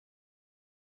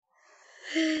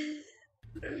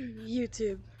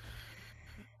YouTube.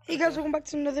 Hey guys, welcome back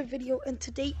to another video, and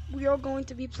today we are going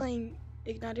to be playing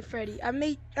Ignited Freddy.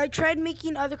 I tried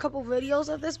making other couple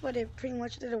videos of this, but it pretty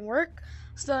much didn't work.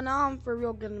 So now I'm for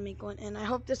real gonna make one, and I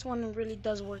hope this one really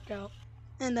does work out.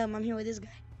 And I'm here with this guy.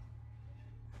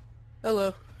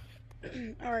 Hello.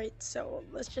 Alright, so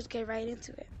let's just get right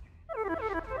into it.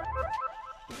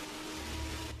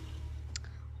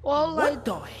 Well, What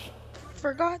the I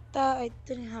forgot that I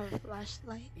didn't have a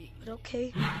flashlight, but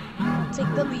okay. I'll take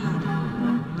the lead.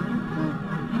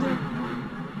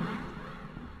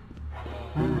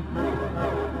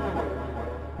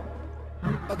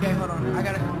 Okay, hold on. I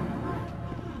gotta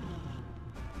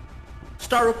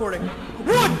start recording.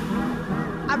 One!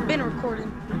 I've been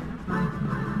recording.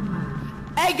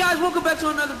 Hey guys, welcome back to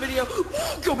another video.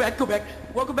 Go back.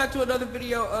 Welcome back to another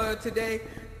video. Today,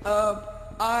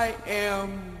 I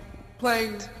am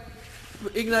playing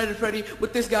Ignited Freddy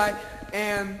with this guy,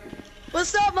 and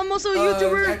What's up? I'm also a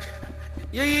YouTuber.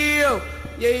 Yeah.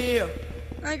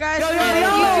 Hi guys, Yo, we're yo,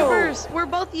 both yo. YouTubers. We're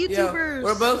both YouTubers. Yeah,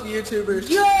 we're both YouTubers.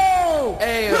 Yo!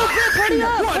 Hey, Bro, hurry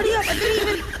up! I didn't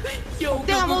even. Yo,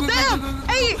 Damn, go, well, go, damn. go, go, go,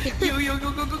 Hey. Yo, go.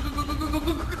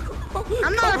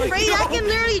 I'm not afraid. I can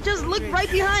literally just look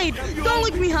right behind. Don't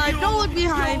look behind. Don't look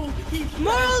behind.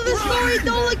 Moral of the story: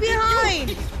 don't look behind.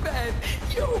 He's bad.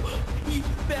 Yo, he's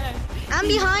bad. I'm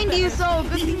behind you, so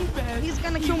good thing he's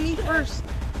gonna kill me first.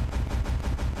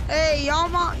 Hey, y'all,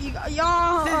 you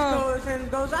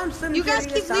guys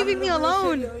keep leaving me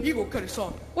alone. You gonna cut us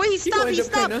off. Wait, he stopped. He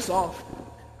Cutting stopped. us off.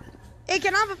 Hey,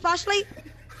 can I have a flashlight?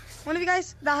 One of you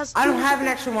guys that has. I don't have an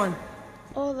extra one.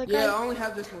 Oh, the guy. Yeah, I only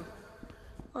have this one.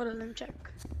 Hold on, let me check.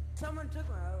 Someone took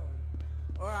my other one.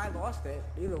 Or I lost it.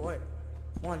 Either way.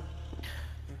 One.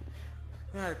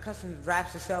 The custom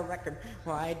raps to sell record.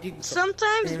 Well, I did.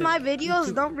 Sometimes my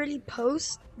videos don't really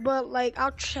post, but like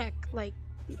I'll check. Like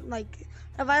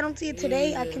if I don't see it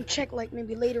today, I can check like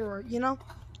maybe later, or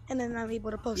and then I'm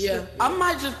able to post Yeah, it. I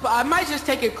might just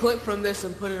take a clip from this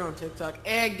and put it on TikTok.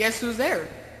 And guess who's there?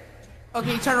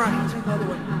 Okay, turn around. He turned the other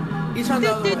way. He turned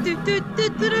the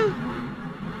other way.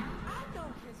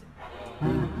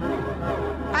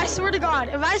 I swear to God,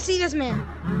 if I see this man,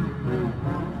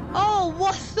 oh,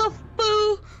 what the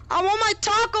foo? I want my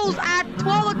tacos at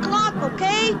 12 o'clock,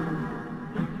 okay?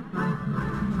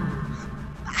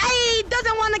 He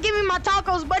doesn't want to give me my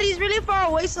tacos, but he's really far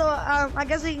away, so I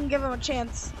guess we can give him a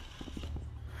chance.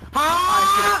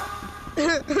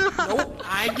 Nope,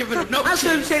 I ain't giving him no I'm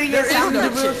Slim Shady, There yes, is I'm no the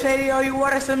real chance. Shady. Oh, you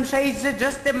want some shades?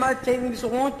 Just in my savings.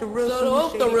 Want the real So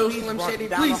Slim the Shady? real Please Slim walk Shady,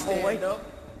 down please the hallway. stand up.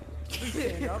 Please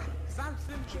stand up. I'm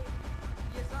Slim Shady.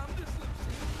 Yes, I'm the Slim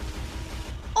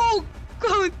Shady. Oh,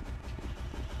 God.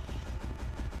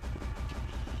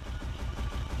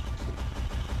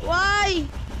 Why?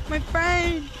 My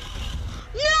friend.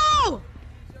 No!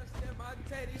 Just in my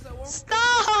teddies, I won't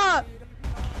Stop!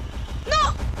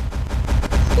 No!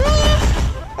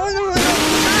 Oh no!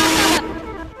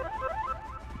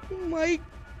 Oh my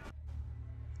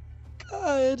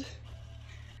God!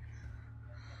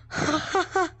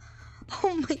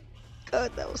 Oh my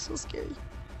God, that was so scary.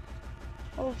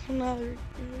 Oh, now you're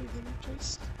gonna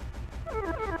just.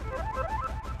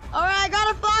 All right, I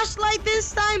got a flashlight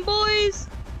this time, boys.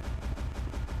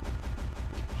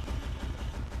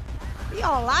 We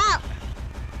all out.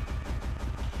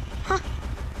 Huh.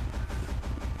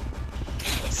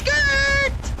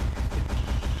 Skirt!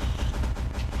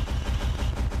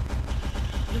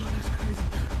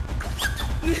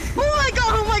 Oh my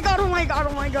God, oh my God, oh my God,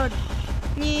 oh my God.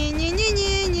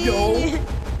 Yo.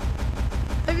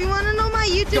 If you want to know my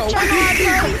YouTube Yo. channel, I'll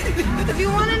tell you. If you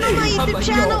want to know my I'm YouTube like,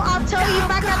 channel, yo. I'll tell you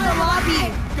back at the lobby.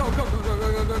 Go.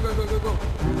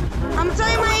 I'm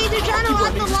telling my YouTube channel Keep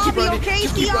at the running, just keep lobby, running, okay?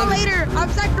 just See keep y'all running. later. I'm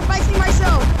sacrificing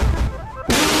myself.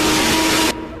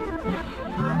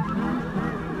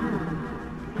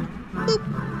 Boop.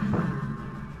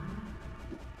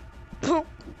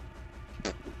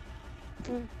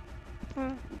 Boom.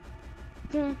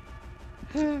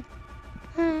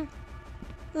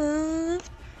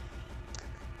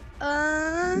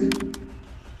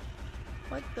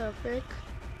 What the frick?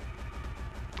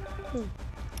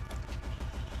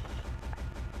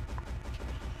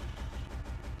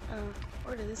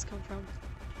 Where did this come from?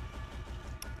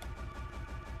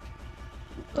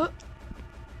 Oh.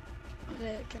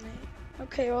 Okay, can I?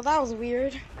 Okay, well that was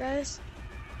weird, guys.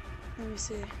 Let me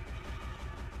see.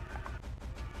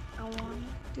 I want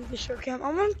to do the short cam.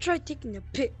 I want to try taking a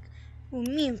pic with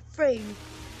me and Freddy.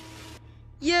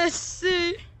 Yes,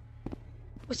 sir.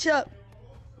 What's up?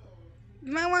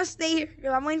 You might want to stay here.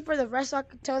 I'm waiting for the rest so I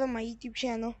can tell them my YouTube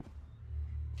channel.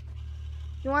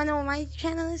 You want to know what my YouTube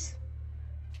channel is?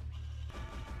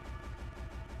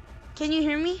 Can you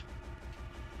hear me?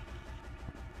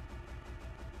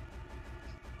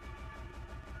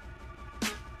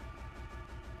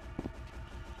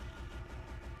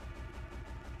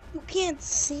 You can't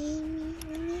see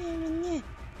me.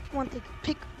 Want to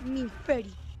pick me,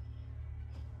 Freddy?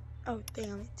 Oh,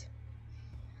 damn it.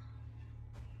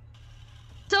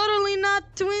 Totally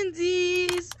not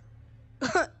twinsies.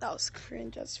 That was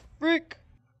cringe as frick.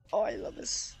 Oh, I love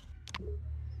this.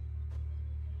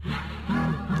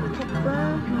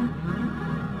 Confirm.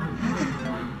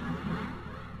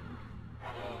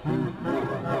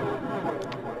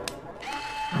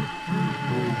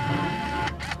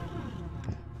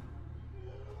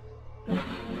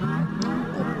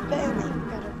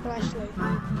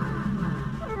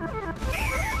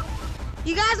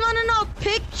 You guys want to know a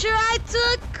picture I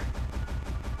took?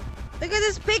 Look at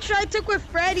this picture I took with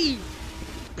Freddy.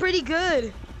 Pretty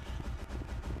good.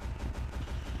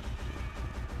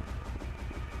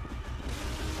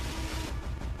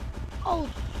 Oh,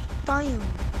 damn.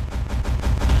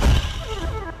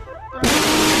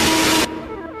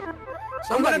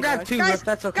 So I'm gonna grab two, if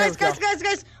that's okay.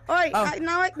 Guys. All right,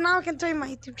 now I can tell you my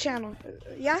YouTube channel.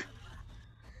 Yeah.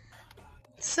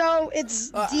 So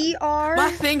it's DR.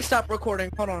 My thing stopped recording.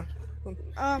 Hold on.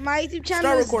 My YouTube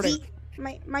channel is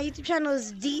my YouTube channel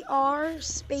is DR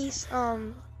space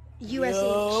USH.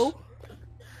 Yo.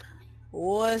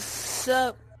 What's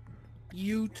up,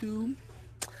 YouTube?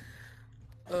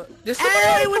 This is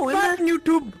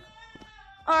YouTube.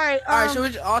 Alright,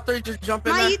 should we all three just jump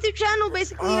in my there? YouTube channel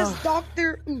basically is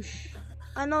Dr. Oosh.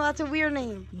 I know that's a weird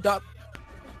name. But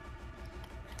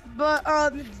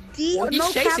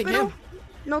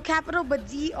no capital, but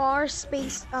DR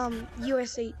space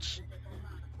USH.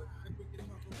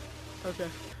 Okay.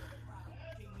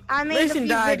 I made a few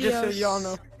videos. Just so y'all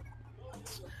know.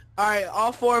 Alright,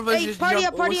 all four of us just party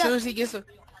jump. up, party as soon up. as he gets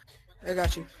I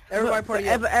got you. Everybody party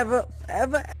up.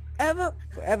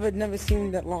 Forever never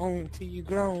seen that long until you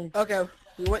grown. Okay,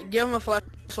 give him a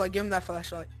flashlight. Give him that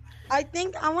flashlight. I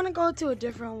think I want to go to a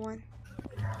different one.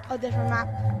 A different map.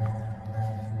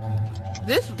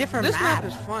 This map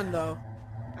is fun though.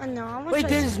 I know. I want Wait,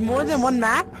 there's more than one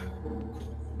map?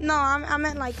 No, I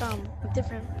meant like a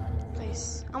different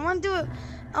place. I want to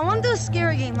do a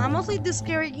scary game. I mostly do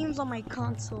scary games on my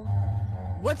console.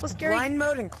 What's scary? blind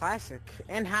mode and classic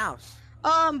and house?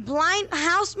 Blind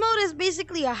house mode is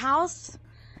basically a house,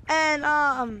 and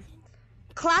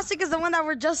classic is the one that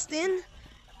we're just in,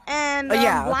 and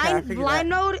blind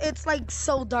mode, it's like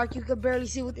so dark you could barely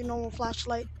see with your normal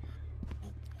flashlight.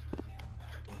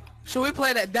 Should we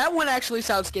play that? That one actually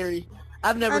sounds scary.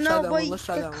 I've never tried that one. Let's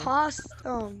try that one. Costs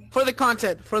for the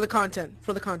content.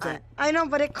 I know,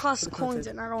 but it costs coins,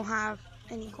 and I don't have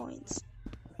any coins.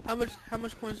 How much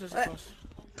coins does it cost?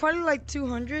 Probably like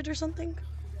 200 or something.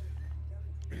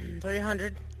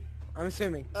 300, I'm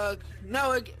assuming.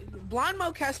 No, blind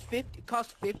mode costs 50.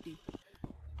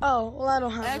 Oh, well, I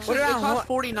don't have that. Actually, it costs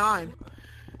 49.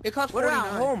 It costs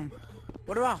 49.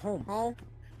 What about home? Home?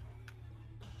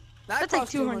 That's like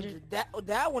 200.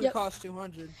 That one costs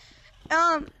 200.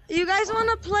 You guys want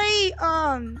to play,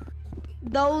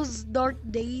 Those Dark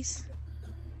Days?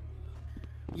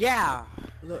 Yeah.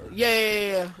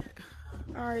 Yeah.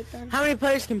 Alright then. How many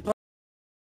players can play?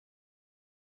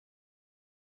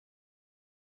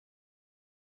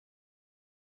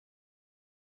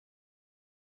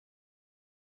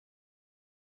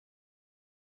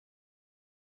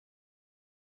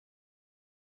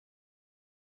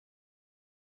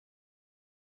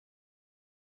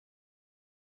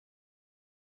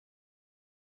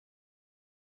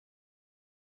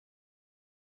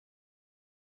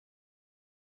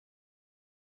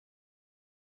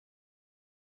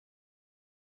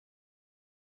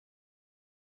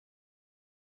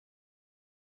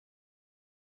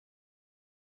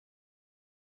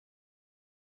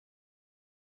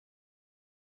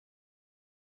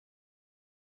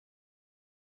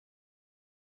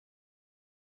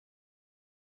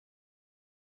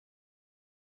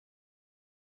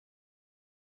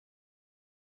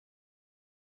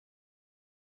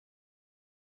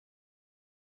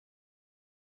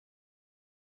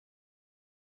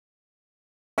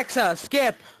 Alexa,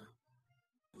 skip.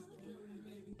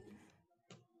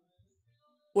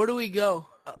 Where do we go?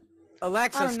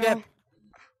 Alexa, skip.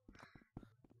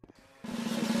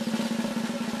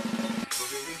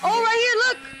 Oh, right here,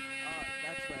 look!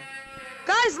 That's right.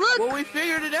 Guys, look! Well, we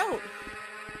figured it out.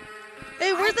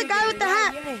 Hey, where's the guy with the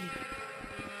hat? Yay.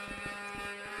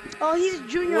 Oh, he's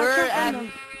Junior.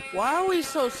 Why are we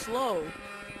so slow?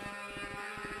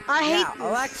 I hate this.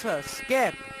 Alexa,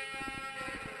 skip.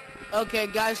 Okay,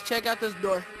 guys, check out this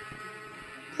door.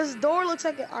 This door looks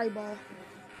like an eyeball.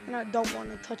 and I don't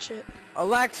want to touch it.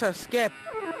 Alexa, skip.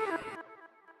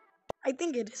 I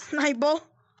think it is an eyeball.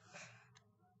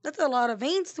 That's a lot of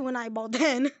veins to an eyeball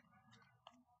then.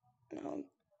 No.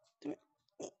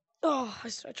 Oh, I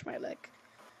stretched my leg.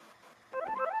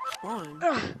 Fine.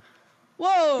 Ugh.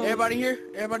 Whoa! Everybody here?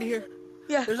 Everybody here?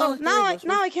 Yeah. There's Oh, only three now of us.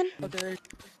 I can. Okay,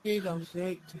 here you go.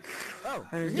 Oh,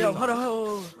 Yo, hold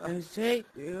on.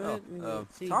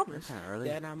 Thomas. Kind of early.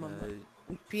 Then I'm I wasn't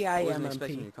expecting you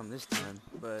P-I-M-M-P. to come this time,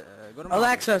 but go to my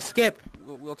Alexa, skip.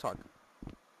 We'll talk.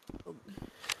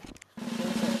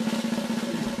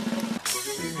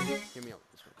 Hear me out.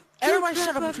 This way. Everybody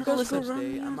shut up. I'm trying to listen.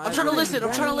 Today, I'm trying to listen.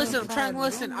 I'm trying to listen. I'm trying to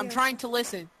listen. I'm trying to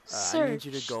listen. I need Search.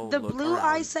 you to go The look Blue around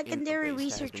Eye in Secondary the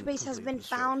base that Research has Base has been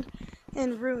completely found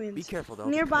in Be ruins. careful though,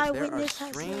 Nearby because there witness are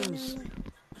has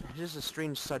there's a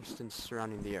strange substance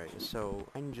surrounding the area, so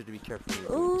I need you to be careful when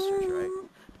you're doing the search, right?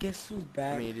 Guess who's I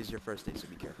back? mean, it is your first day, so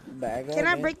be careful. Back Can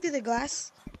I again. break through the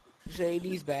glass?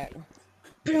 JD's back.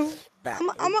 Boom. Back.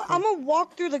 I'm gonna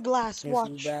walk through the glass. This who's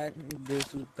Watch. back. This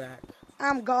who's back.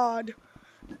 I'm God.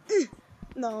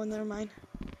 No, never mind.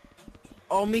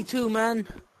 Oh, me too, man.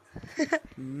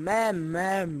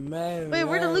 man. Wait,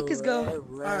 where did Lucas go?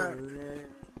 I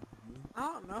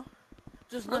don't know.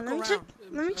 Just Oh, look let me around. check.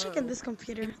 Let me check in this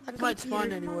computer. That Might spawn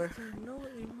computer. anywhere.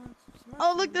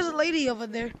 Oh, look, there's a lady over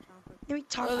there. Let me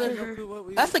talk Oh, to there's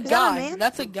her. That's a Is that a guy. man?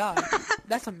 That's a guy.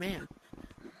 That's a man.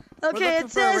 Okay, looking it for a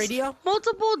says radio?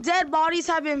 multiple dead bodies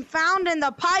have been found in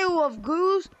the pile of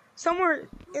goose somewhere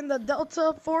in the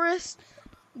Delta forest.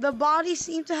 The bodies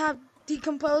seem to have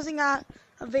decomposing at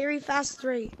a very fast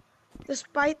rate,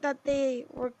 despite that they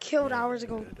were killed hours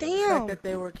ago. Damn, That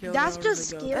they were killed that's hours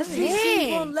just ago. scary. That's These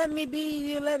people dang. let me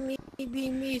be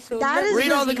me. So That let is me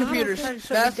Read all the just computers. not-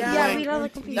 That's Yeah, blank. read all the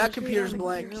computers. That computer's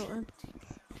blank.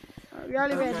 We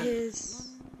already read his.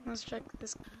 Let's check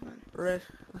this one. Red.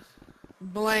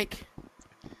 Blank.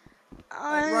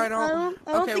 I Right on. don't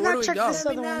Okay, think where I do we checked go? this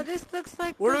other one. This looks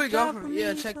like Where do good we go job from? for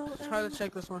Yeah, me, check. so, Try to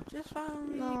check this one. Just follow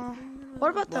me. No.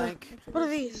 What about Blank. what are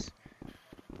these?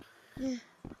 Yeah.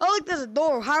 Oh, look, there's a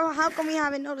door. How come we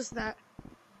haven't noticed that?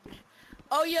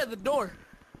 Oh yeah, the door.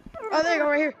 Oh, there you go,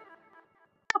 right here.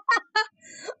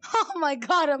 Oh my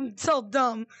God, I'm so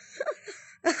dumb.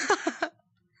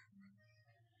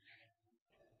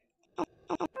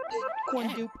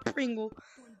 Quandu Pringle.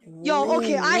 Yo,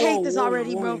 okay, I hate this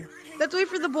already, bro. Let's wait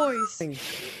for the boys.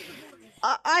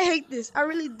 I hate this. I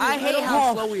really do. I hate don't-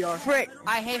 how slow we are. Frick.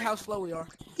 I hate how slow we are.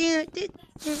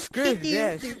 Screw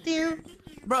this.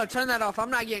 Bro, turn that off. I'm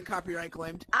not getting copyright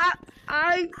claimed.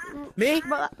 Me?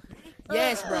 But,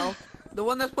 Yes, bro. The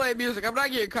one that's playing music. I'm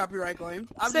not getting copyright claimed.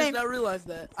 I've Same. just now realized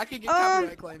that. I could get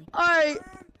copyright claimed. alright.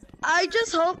 I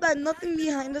just hope that nothing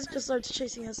behind us just starts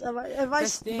chasing us.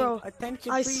 Bro,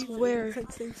 Attention, I please. swear.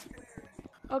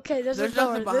 Okay, there's There's a door.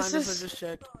 nothing behind This us. I is just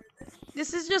checked.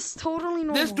 this is just totally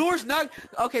normal. This door's not.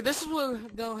 Okay, this is what's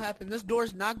gonna happen. This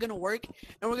door's not gonna work,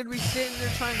 and we're gonna be sitting there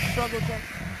trying to struggle.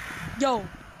 Yo,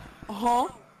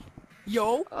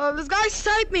 Yo. this guy's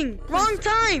typing. Wrong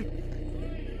time.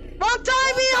 Wrong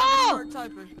time, y'all. Start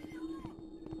typing.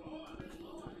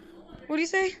 What do you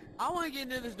say? I want to get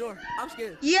into this door. I'm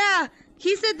scared. Yeah,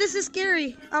 he said this is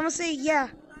scary. I'm gonna say yeah.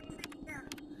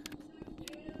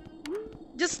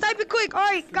 Just type it quick. All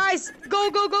right, guys, go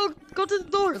to the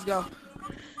door. Let's go.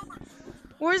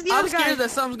 Where's the I'm other guy? scared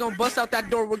that something's gonna bust out that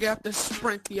door. We're gonna have to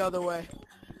sprint the other way.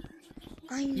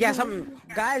 I know. Yeah,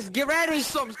 guys, get ready.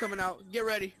 Something's coming out. Get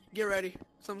ready. Get ready.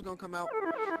 Something's gonna come out.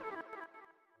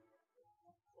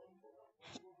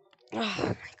 Oh my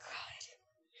God.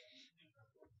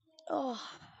 Oh.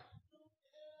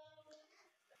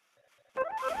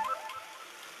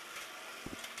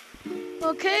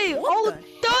 Okay. What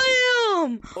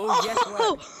Damn. Oh, yes,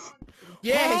 Oh,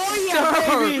 Yes, Oh, yeah,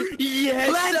 sir. baby.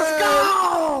 Yes, Let's sir.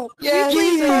 go. Yes,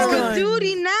 we sir. Call of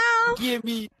Duty now. Give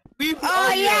me. We,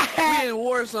 yeah. We in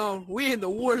war zone. We in the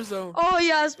war zone. Oh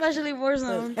yeah, especially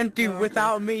Warzone. And dude,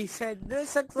 without me, said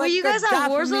this looks like Wait, you good guys have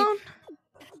job for me. Warzone?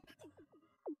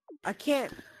 I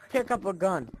can't pick up a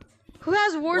gun. Who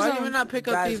has Why do we Warzone? not pick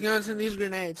up Guys. these guns and these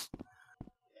grenades?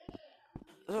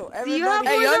 So Do you have everybody,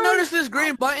 Hey, y'all Warzone? notice this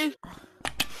green button?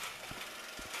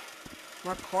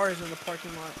 My car is in the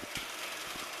parking lot.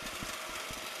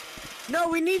 no,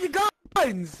 we need the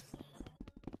guns.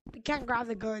 We can't grab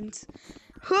the guns.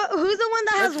 Who's the one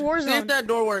that has See if Warzone? that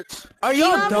door works. Are you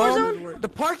y'all have dumb? Warzone? The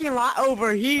parking lot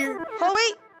over here. Oh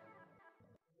wait.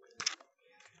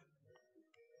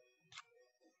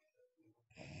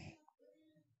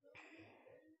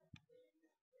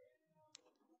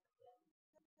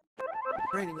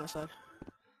 Raining outside.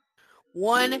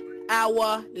 1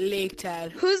 hour later.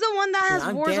 Who's the one that has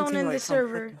I'm Warzone dancing in like the some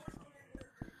server?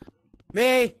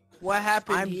 Me. What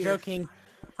happened I'm here? joking.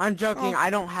 I'm joking. Oh, I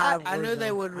don't have. I knew they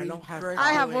Warzone. would I don't have. redirect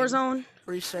I have Following. Warzone.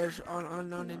 Research on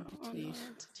unknown entities.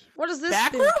 What is this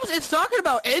Backrooms? thing? It's talking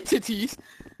about entities.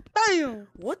 Bam!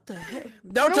 What the heck? I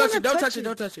Don't don't touch wanna it. Don't touch touch it. it.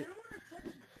 Don't touch it.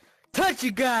 Touch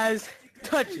it, guys.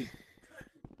 Touch it.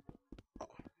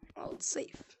 Oh, it's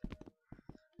safe.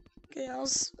 Okay, I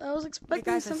was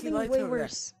expecting guys, I see something lights way over there.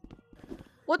 worse.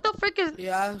 What the frick is?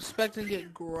 Yeah, I was expecting to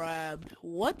get grabbed.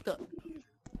 What the?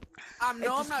 I'm It's a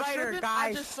not spider, tripping.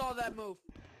 guys. I just saw that move.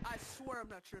 I swear I'm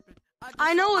not tripping.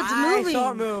 I know it's I moving.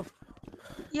 saw it move.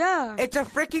 Yeah, It's a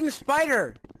freaking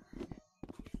spider.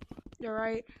 you're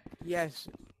right. Yes.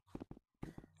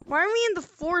 Why are we in the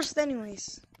forest,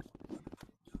 anyways?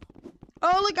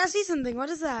 Oh, look, I see something. What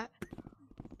is that?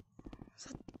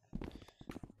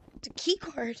 It's a key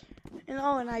card. And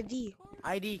oh, an ID.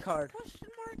 ID card. Question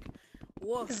mark?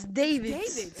 Whoa. It's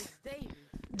David's. David's. David.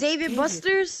 David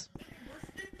Buster's?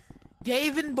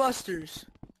 David Buster's.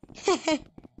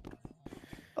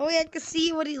 Oh, yeah, I can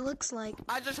see what he looks like.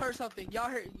 I just heard something. Y'all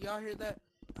hear that?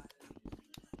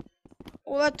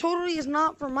 Well, that totally is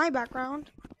not from my background.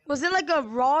 Was it like a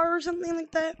raw or something like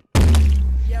that?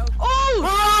 Yeah.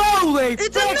 Oh! Holy It's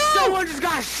a frick, nuke! someone just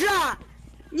got shot!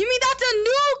 You mean that's a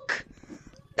nuke?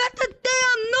 That's a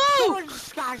damn Someone nuke!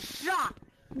 just got shot!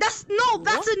 That's a What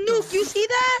nuke. You see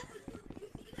that?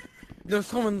 No,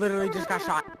 someone literally just got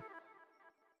shot.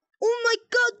 Oh my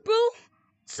god, bro!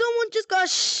 Someone just got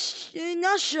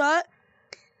not shot.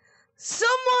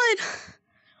 Someone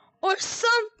or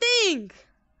something.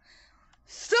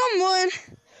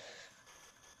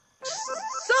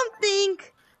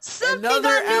 Something Another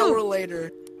got hour nuked.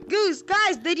 later. Goose,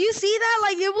 guys, did you see that?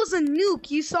 Like it was a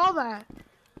nuke. You saw that?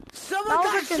 Someone That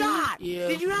got was like a shot! Yeah.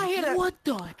 Did you not hear that? What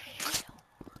the?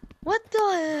 What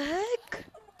the heck?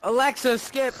 Alexa,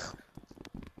 skip.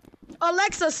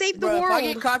 Alexa, save the Bro, if I get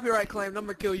world. copyright claimed, I'm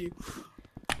gonna kill you.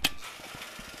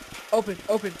 Open.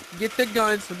 Get the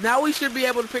guns. Now we should be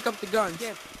able to pick up the guns.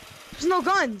 Skip. There's no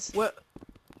guns. What?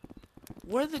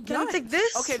 Where are the Can I guns? take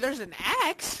this? Okay, there's an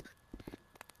axe.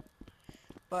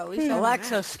 But at least I have an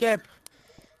Alexa, axe. skip.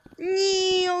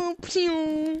 Meow,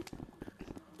 pew.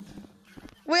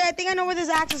 Wait, I think I know what this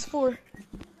axe is for.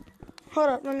 Hold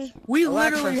up, let me. We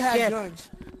Alexa, literally had skip. guns.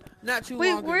 Not too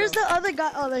Wait, long where's ago. the other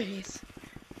guy? Oh, there he is.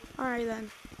 Alright then.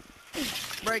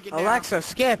 Break it down. Alexa,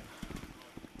 skip.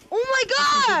 Oh my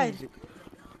god!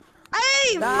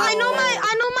 Hey, I know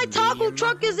my taco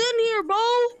truck is in here, bro.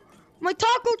 My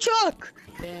taco truck.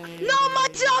 Dang. No, my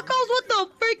tacos. What the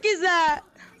frick is that?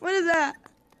 What is that?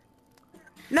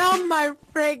 No, my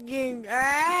freaking.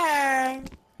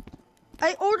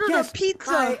 I ordered Yes, a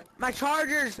pizza. My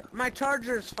charger's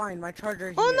fine. My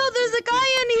charger. Oh no, there's a guy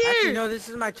in Actually, here. no, this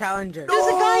is my challenger. There's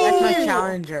a guy in That's my here.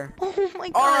 challenger. Oh my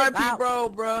god. R.I.P.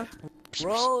 bro.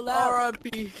 Roll out.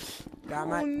 R.I.P. Got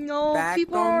my Oh no, back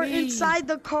people on are me. inside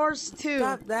the cars too.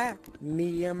 Stop that.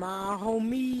 Me and my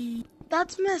homie.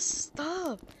 That's messed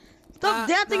up. Stop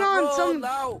dancing on some.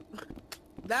 No.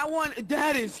 That one,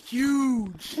 that is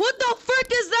huge. What the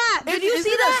frick is that? Did you Is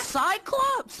see it that? a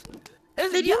Cyclops?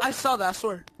 Did Yeah, you? I saw that, I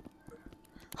swear.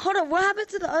 Hold on, what happened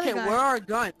to the other Okay, guy? where are our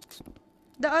guns?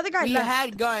 The other guy We left.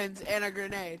 had guns and a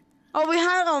grenade. Oh, we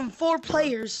had 4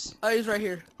 players. Oh, he's right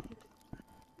here.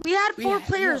 We had We 4 had-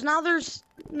 players. yeah.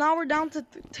 Now we're down to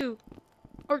 2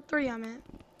 or 3. I meant.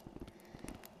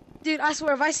 Dude, I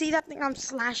swear, if I see that thing, I'm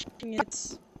slashing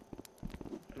its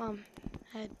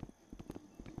head.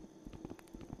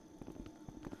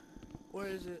 Where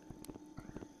is it?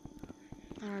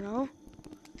 I don't know.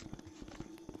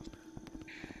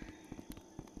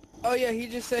 Oh yeah, he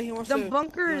just said he wants The to.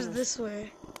 bunker is join us. this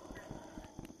way.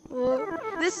 Well,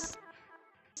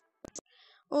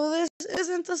 this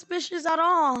isn't suspicious at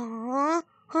all.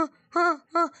 Huh?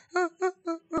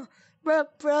 Bruh,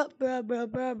 bruh, bruh, bruh, bruh,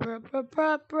 bruh, bruh, bruh, bruh,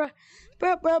 bruh,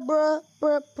 bruh, bruh, bruh,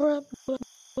 bruh,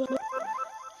 bruh.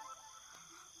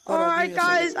 Hold on, Alright give me a second.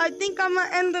 guys, I think I'm gonna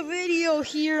end the video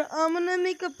here. I'm gonna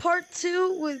make a part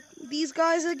 2 with these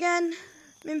guys again.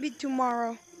 Maybe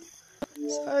tomorrow.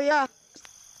 So yeah.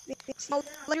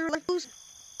 Later,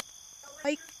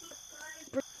 like,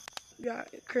 yeah,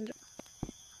 cringe.